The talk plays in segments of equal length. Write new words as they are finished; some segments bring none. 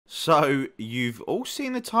So, you've all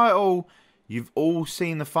seen the title, you've all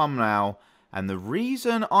seen the thumbnail, and the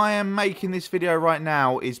reason I am making this video right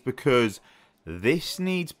now is because this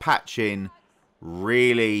needs patching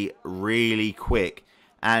really, really quick.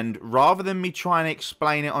 And rather than me trying to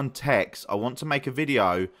explain it on text, I want to make a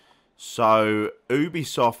video so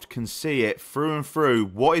Ubisoft can see it through and through,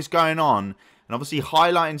 what is going on, and obviously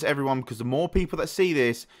highlighting to everyone, because the more people that see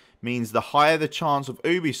this means the higher the chance of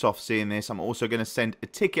Ubisoft seeing this. I'm also going to send a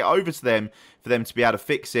ticket over to them for them to be able to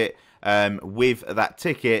fix it with that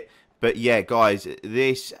ticket. But yeah, guys,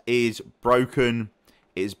 this is broken.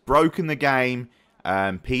 It's broken the game.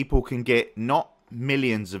 People can get not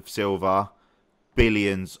millions of silver,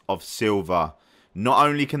 billions of silver. Not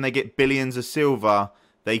only can they get billions of silver,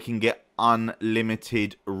 they can get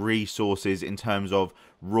unlimited resources in terms of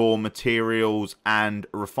raw materials and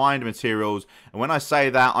refined materials. And when I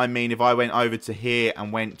say that, I mean if I went over to here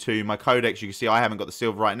and went to my codex, you can see I haven't got the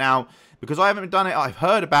silver right now because I haven't done it. I've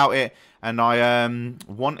heard about it and I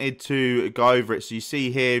wanted to go over it. So you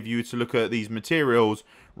see here, if you were to look at these materials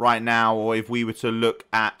right now, or if we were to look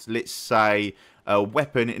at, let's say, a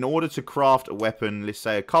weapon, in order to craft a weapon, let's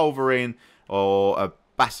say a culverin or a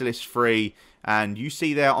basilisk 3, and you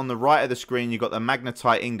see there on the right of the screen, you've got the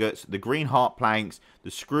magnetite ingots, the green heart planks,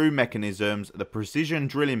 the screw mechanisms, the precision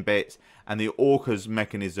drilling bits, and the orcas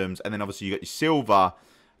mechanisms, and then obviously you got your silver.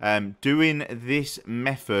 Doing this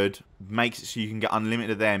method makes it so you can get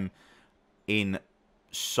unlimited of them in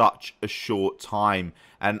such a short time.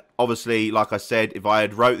 And obviously, like I said, if I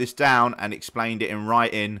had wrote this down and explained it in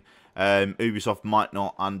writing, Ubisoft might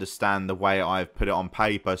not understand the way I've put it on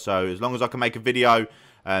paper. So as long as I can make a video,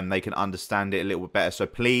 they can understand it a little bit better. So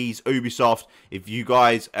please, Ubisoft, if you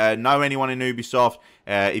guys know anyone in Ubisoft,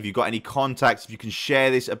 if you've got any contacts, if you can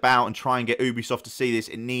share this about and try and get Ubisoft to see this,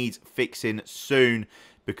 it needs fixing soon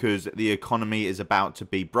because the economy is about to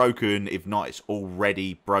be broken. If not, it's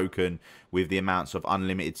already broken with the amounts of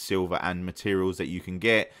unlimited silver and materials that you can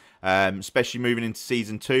get. Especially moving into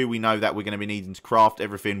Season 2, we know that we're going to be needing to craft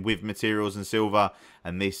everything with materials and silver,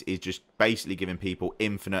 and this is just basically giving people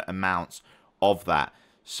infinite amounts of that.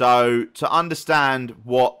 So, to understand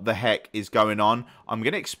what the heck is going on, I'm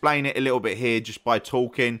going to explain it a little bit here just by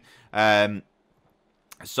talking.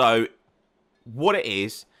 So, what it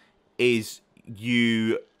is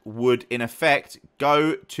you would, in effect,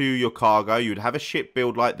 go to your cargo. You would have a ship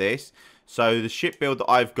build like this. So, the ship build that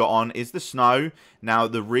I've got on is the Snow. Now,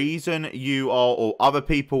 the reason you are, or other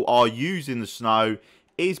people are using the Snow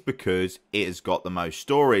is because it has got the most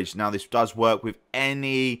storage. Now, this does work with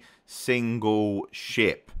any single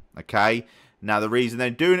ship, okay? Now, the reason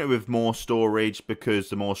they're doing it with more storage, because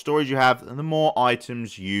the more storage you have, the more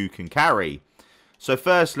items you can carry. So,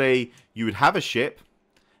 firstly, you would have a ship.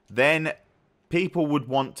 Then, people would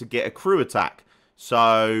want to get a crew attack.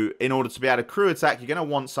 So, in order to be able to crew attack, you're going to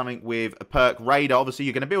want something with a perk Raider. Obviously,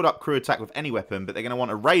 you're going to build up crew attack with any weapon, but they're going to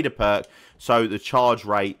want a Raider perk, so the charge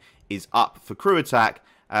rate is up for crew attack.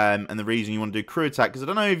 And the reason you want to do crew attack, because I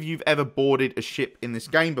don't know if you've ever boarded a ship in this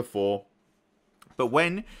game before, but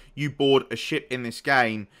when you board a ship in this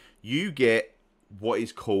game, you get what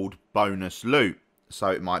is called bonus loot.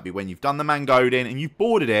 So it might be when you've done the Mangodin and you've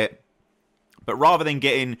boarded it, but rather than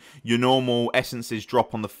getting your normal essences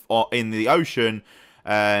drop on in the ocean,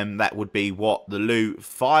 that would be what the loot,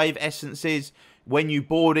 5 essences. When you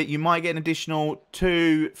board it, you might get an additional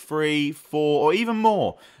 2, 3, 4, or even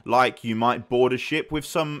more. Like, you might board a ship with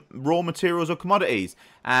some raw materials or commodities.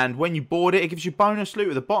 And when you board it, it gives you bonus loot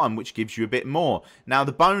at the bottom, which gives you a bit more. Now,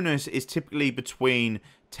 the bonus is typically between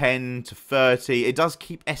 10 to 30. It does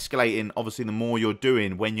keep escalating, obviously, the more you're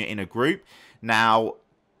doing when you're in a group. Now,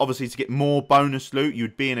 obviously, to get more bonus loot,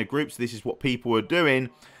 you'd be in a group. So this is what people are doing.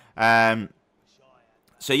 So,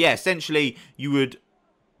 yeah, essentially, you would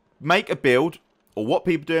make a build, or what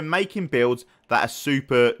people do, making builds that are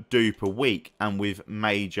super duper weak and with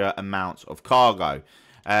major amounts of cargo.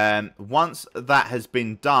 Once that has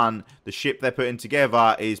been done, the ship they're putting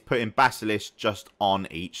together is putting basilisks just on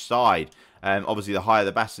each side. Obviously, the higher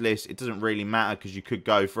the basilisk, it doesn't really matter because you could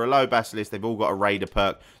go for a low basilisk. They've all got a Raider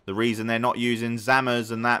perk. The reason they're not using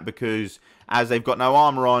Zammers and that, because as they've got no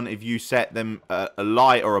armor on, if you set them a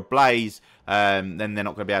light or a blaze, then they're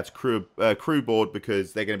not going to be able to crew board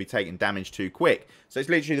because they're going to be taking damage too quick. So it's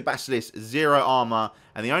literally the basilisk, 0 armor,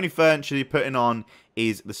 and the only furniture you're putting on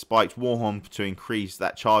is the spiked warhorn to increase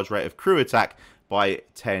that charge rate of crew attack by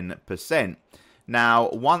 10%. Now,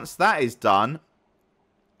 once that is done,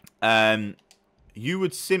 you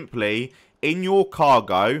would simply, in your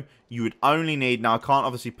cargo, you would only need, now I can't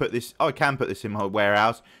obviously put this, oh, I can put this in my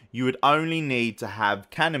warehouse. you would only need to have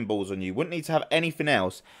cannonballs on you. You wouldn't need to have anything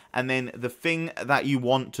else. And then the thing that you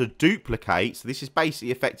want to duplicate, so this is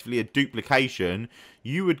basically effectively a duplication,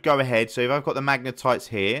 you would go ahead. So if I've got the magnetites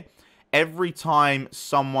here, every time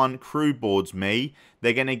someone crew boards me,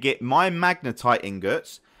 they're going to get my magnetite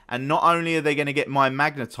ingots. And not only are they going to get my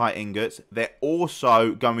magnetite ingots, they're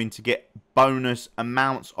also going to get bonus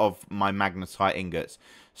amounts of my magnetite ingots.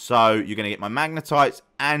 So you're going to get my magnetites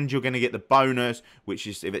and you're going to get the bonus, which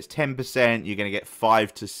is, if it's 10%, you're going to get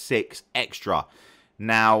 5 to 6 extra.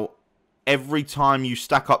 Now, every time you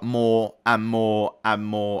stack up more and more and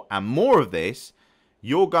more and more of this,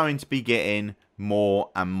 you're going to be getting more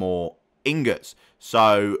and more ingots.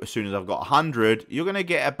 So as soon as I've got 100, you're going to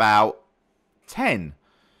get about 10.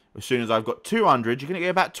 As soon as I've got 200, you're going to get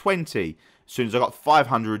about 20. As soon as I've got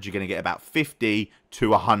 500, you're going to get about 50 to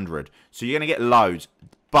 100. So you're going to get loads.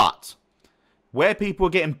 But where people are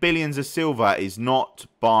getting billions of silver is not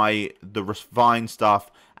by the refined stuff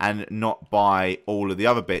and not by all of the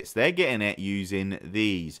other bits. They're getting it using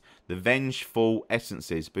these, the Vengeful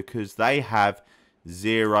Essences, because they have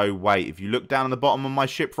 0 weight. If you look down on the bottom of my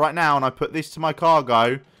ship right now and I put this to my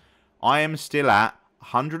cargo, I am still at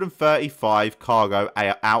 135 cargo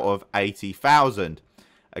out of 80,000.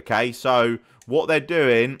 Okay, so what they're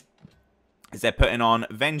doing is they're putting on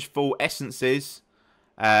Vengeful Essences.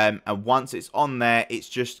 And once it's on there, it's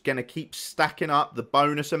just going to keep stacking up the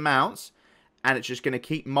bonus amounts. And it's just going to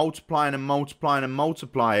keep multiplying and multiplying and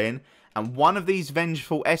multiplying. And one of these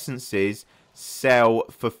Vengeful Essences sell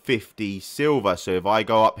for 50 silver. So if I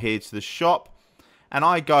go up here to the shop and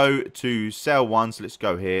I go to sell one. So let's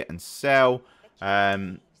go here and sell.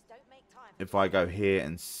 If I go here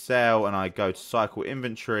and sell and I go to cycle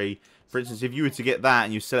inventory. For instance, if you were to get that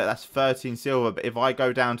and you sell it, that's 13 silver. But if I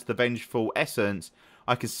go down to the Vengeful Essence,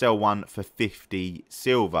 I can sell one for 50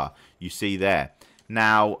 silver. You see there.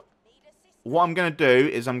 Now, what I'm going to do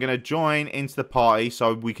is I'm going to join into the party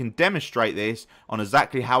so we can demonstrate this on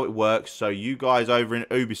exactly how it works. So you guys over in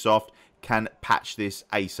Ubisoft can patch this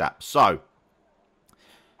ASAP. So,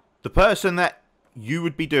 the person that you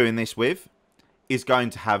would be doing this with is going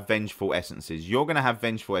to have Vengeful Essences. You're going to have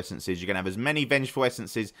Vengeful Essences. You're going to have as many Vengeful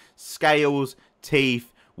Essences, scales,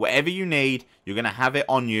 teeth, whatever you need, you're going to have it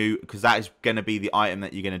on you because that is going to be the item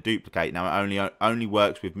that you're going to duplicate. Now, it only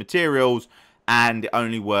works with materials and it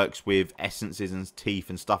only works with essences and teeth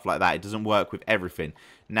and stuff like that. It doesn't work with everything.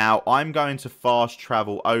 Now, I'm going to fast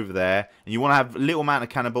travel over there, and you want to have a little amount of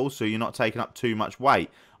cannibals so you're not taking up too much weight.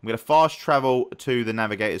 I'm going to fast travel to the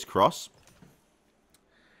Navigator's Cross.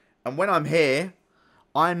 And when I'm here,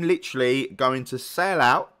 I'm literally going to sail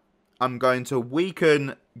out. I'm going to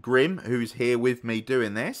weaken Grim, who's here with me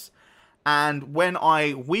doing this. And when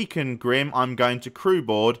I weaken Grim, I'm going to crew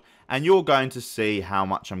board, and you're going to see how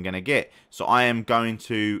much I'm going to get. So I am going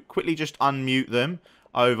to quickly just unmute them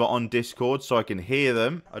over on Discord so I can hear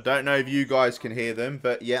them. I don't know if you guys can hear them,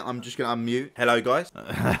 but yeah, I'm just going to unmute. Hello, guys.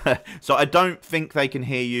 So I don't think they can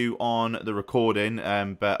hear you on the recording,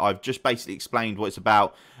 but I've just basically explained what it's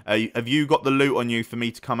about. Have you got the loot on you for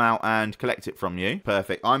me to come out and collect it from you?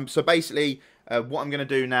 Perfect. So basically, what I'm going to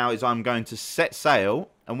do now is I'm going to set sail.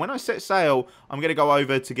 And when I set sail, I'm going to go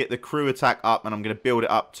over to get the crew attack up, and I'm going to build it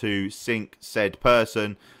up to sink said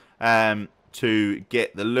person to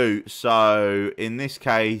get the loot. So in this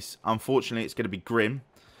case, unfortunately, it's going to be Grim.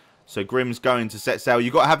 So Grim's going to set sail.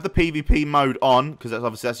 You've got to have the PvP mode on,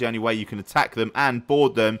 because that's the only way you can attack them and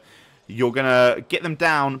board them. You're going to get them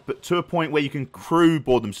down, but to a point where you can crew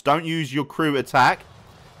board them. So don't use your crew attack.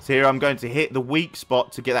 So here I'm going to hit the weak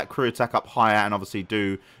spot to get that crew attack up higher and obviously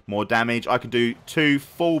do more damage. I can do 2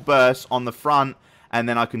 full bursts on the front, and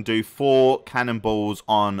then I can do 4 cannonballs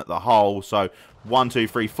on the hull. So 1, 2,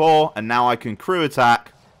 3, 4, and now I can crew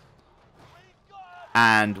attack.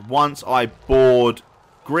 And once I board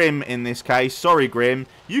Grim in this case, sorry Grim,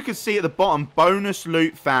 you can see at the bottom, bonus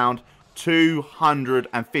loot found,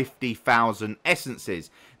 250,000 essences.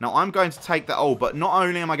 Now, I'm going to take that all, but not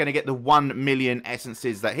only am I going to get the 1 million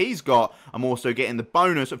essences that he's got, I'm also getting the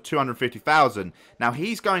bonus of 250,000. Now,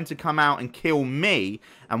 he's going to come out and kill me,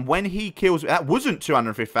 and when he kills me, that wasn't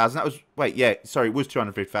 250,000, that was, wait, yeah, sorry, it was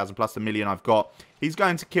 250,000 plus the million I've got. He's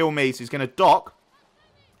going to kill me, so he's going to dock,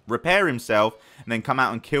 repair himself, and then come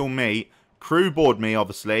out and kill me, crew board me,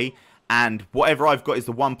 obviously, and whatever I've got is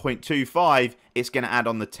the 1.25, it's going to add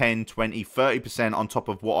on the 10, 20, 30% on top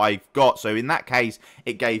of what I've got. So in that case,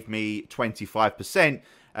 it gave me 25%,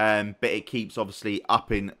 but it keeps obviously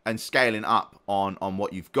upping and scaling up on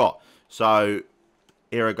what you've got. So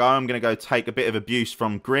here I go. I'm going to go take a bit of abuse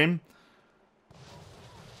from Grim.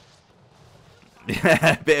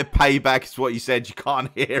 Yeah, a bit of payback is what you said. You can't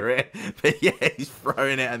hear it. But yeah, he's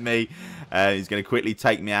throwing it at me. He's going to quickly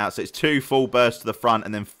take me out. So it's 2 full bursts to the front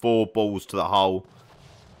and then 4 balls to the hole.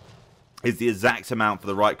 Is the exact amount for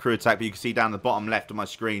the right crew attack. But you can see down the bottom left of my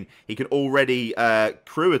screen, he can already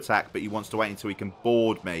crew attack, but he wants to wait until he can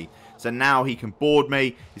board me. So now he can board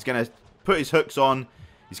me. He's going to put his hooks on.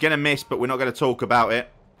 He's going to miss, but we're not going to talk about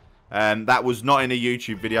it. That was not in a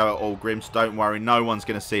YouTube video at all, Grim, so don't worry. No one's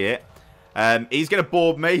going to see it. He's going to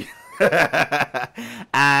board me.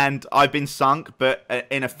 And I've been sunk, but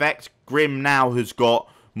in effect, Grim now has got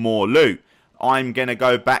more loot. I'm going to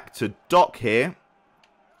go back to dock here.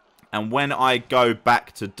 And when I go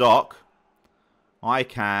back to dock, I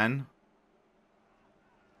can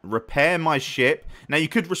repair my ship. Now, you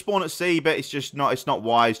could respawn at sea, but it's not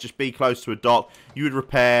wise. Just be close to a dock. You would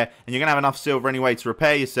repair, and you're going to have enough silver anyway to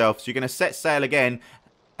repair yourself. So you're going to set sail again,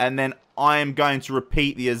 and then I am going to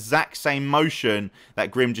repeat the exact same motion that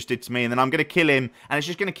Grim just did to me, and then I'm going to kill him, and it's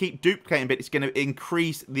just going to keep duplicating, but it's going to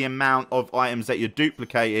increase the amount of items that you're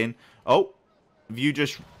duplicating. Oh, have you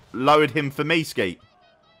just lowered him for me, Skeet?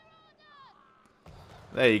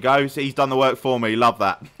 There you go. So he's done the work for me. Love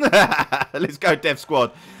that. Let's go, Dev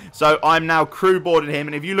Squad. So I'm now crew boarding him.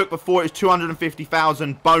 And if you look before, it's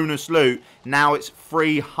 250,000 bonus loot. Now it's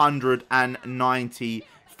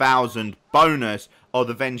 390,000 bonus of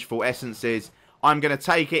the Vengeful Essences. I'm going to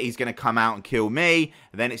take it. He's going to come out and kill me.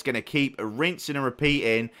 Then it's going to keep rinsing and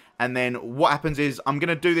repeating. And then what happens is I'm going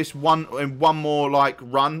to do this one more like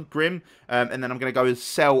run, Grim. And then I'm going to go and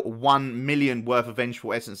sell 1 million worth of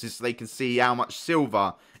Vengeful Essences so they can see how much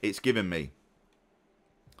silver it's given me.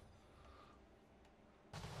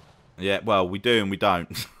 Yeah, well, we do and we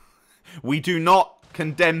don't. We do not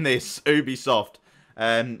condemn this, Ubisoft.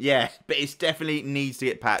 Yeah, but it definitely needs to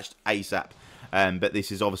get patched ASAP. But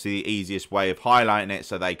this is obviously the easiest way of highlighting it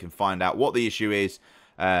so they can find out what the issue is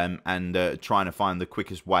and trying to find the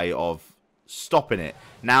quickest way of stopping it.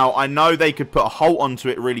 Now, I know they could put a halt onto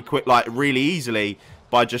it really quick, like really easily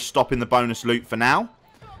by just stopping the bonus loot for now.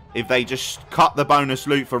 If they just cut the bonus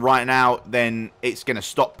loot for right now, then it's going to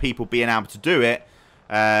stop people being able to do it.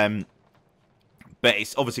 But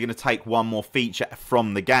it's obviously going to take one more feature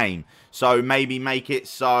from the game. So maybe make it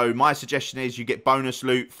so my suggestion is you get bonus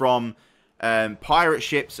loot from pirate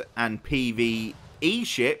ships and PvE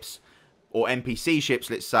ships, or NPC ships,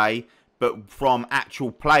 let's say, but from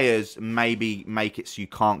actual players, maybe make it so you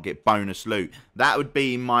can't get bonus loot. That would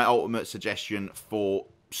be my ultimate suggestion for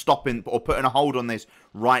stopping or putting a hold on this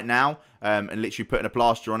right now, and literally putting a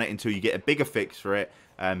plaster on it until you get a bigger fix for it.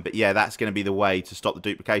 But yeah, that's going to be the way to stop the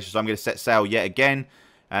duplication. So I'm going to set sail yet again,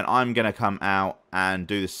 and I'm going to come out and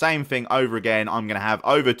do the same thing over again. I'm going to have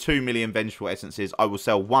over 2 million Vengeful Essences. I will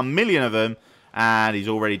sell 1 million of them, and he's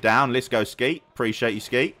already down. Let's go, Skeet. Appreciate you,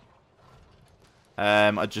 Skeet.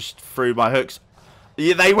 I just threw my hooks.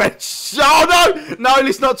 Yeah, they went... Oh, no! No,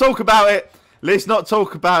 let's not talk about it. Let's not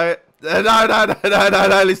talk about it. No,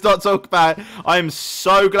 let's not talk about it. I am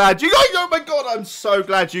so glad you guys... Oh, my God, I'm so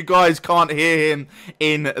glad you guys can't hear him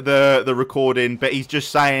in the recording. But he's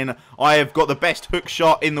just saying, I have got the best hook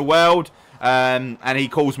shot in the world. And he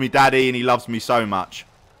calls me daddy and he loves me so much.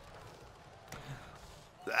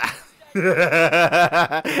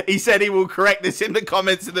 He said he will correct this in the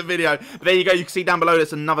comments of the video. But there you go. You can see down below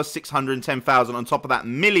that's another 610,000 on top of that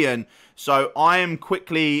million. So I am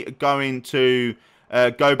quickly going to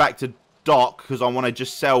go back to dock because I want to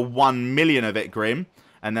just sell 1 million of it, Grim.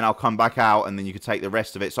 And then I'll come back out and then you can take the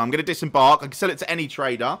rest of it. So I'm going to disembark. I can sell it to any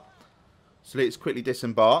trader. So let's quickly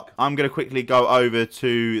disembark. I'm going to quickly go over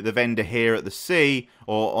to the vendor here at the sea,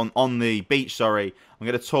 or on the beach, sorry. I'm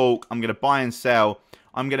going to talk. I'm going to buy and sell.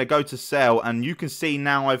 I'm going to go to sell, and you can see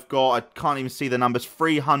now I've got, I can't even see the numbers,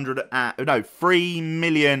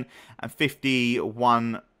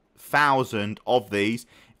 3,051,000 of these.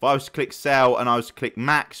 If I was to click sell and I was to click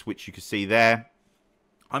max, which you can see there,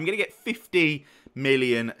 I'm going to get 50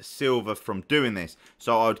 million silver from doing this.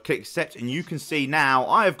 So I would click accept, and you can see now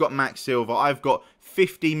I have got max silver. I've got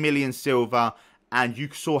 50 million silver, and you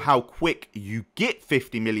saw how quick you get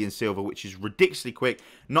 50 million silver, which is ridiculously quick.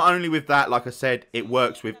 Not only with that, like I said, it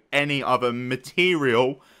works with any other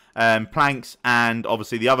material, planks, and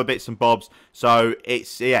obviously the other bits and bobs. So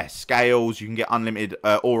it's, yeah, scales. You can get unlimited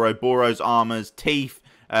Ouroboros armors, teeth.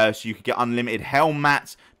 So you could get unlimited helm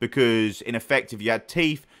mats, because in effect, if you had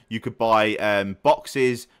teeth, you could buy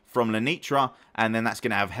boxes from Lenitra, and then that's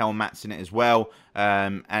going to have helm mats in it as well.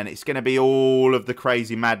 And it's going to be all of the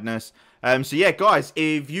crazy madness. So yeah, guys,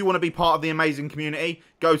 if you want to be part of the amazing community,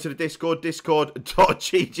 go to the Discord,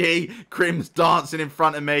 discord.gg. Grim's dancing in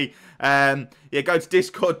front of me. Yeah, go to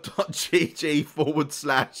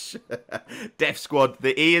discord.gg/Death Squad.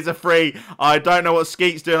 The ears are free. I don't know what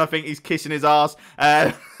Skeet's doing. I think he's kissing his ass.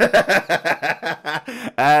 And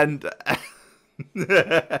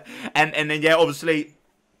then, yeah, obviously,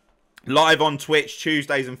 live on Twitch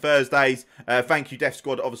Tuesdays and Thursdays. Thank you, Death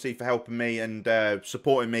Squad, obviously, for helping me and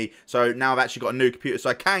supporting me. So now I've actually got a new computer, so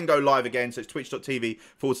I can go live again. So it's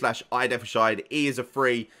twitch.tv/iDeathShide. Ears are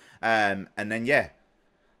free. And then, yeah,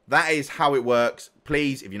 that is how it works.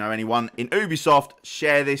 Please, if you know anyone in Ubisoft,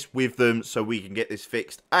 share this with them so we can get this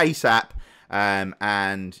fixed ASAP.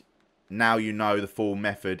 And now you know the full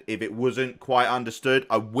method. If it wasn't quite understood,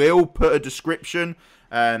 I will put a description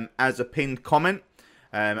as a pinned comment.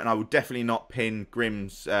 And I will definitely not pin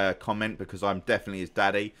Grim's comment because I'm definitely his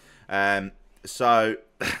daddy. So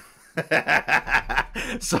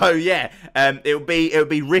yeah, it'll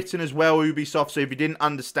be written as well, Ubisoft. So if you didn't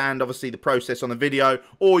understand, obviously, the process on the video,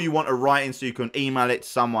 or you want a writing so you can email it to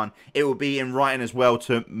someone, it will be in writing as well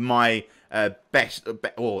to my best,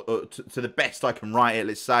 or to the best I can write it,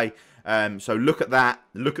 let's say. So look at that,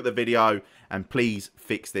 look at the video, and please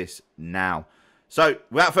fix this now. So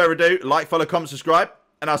without further ado, like, follow, comment, subscribe,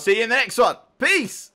 and I'll see you in the next one. Peace!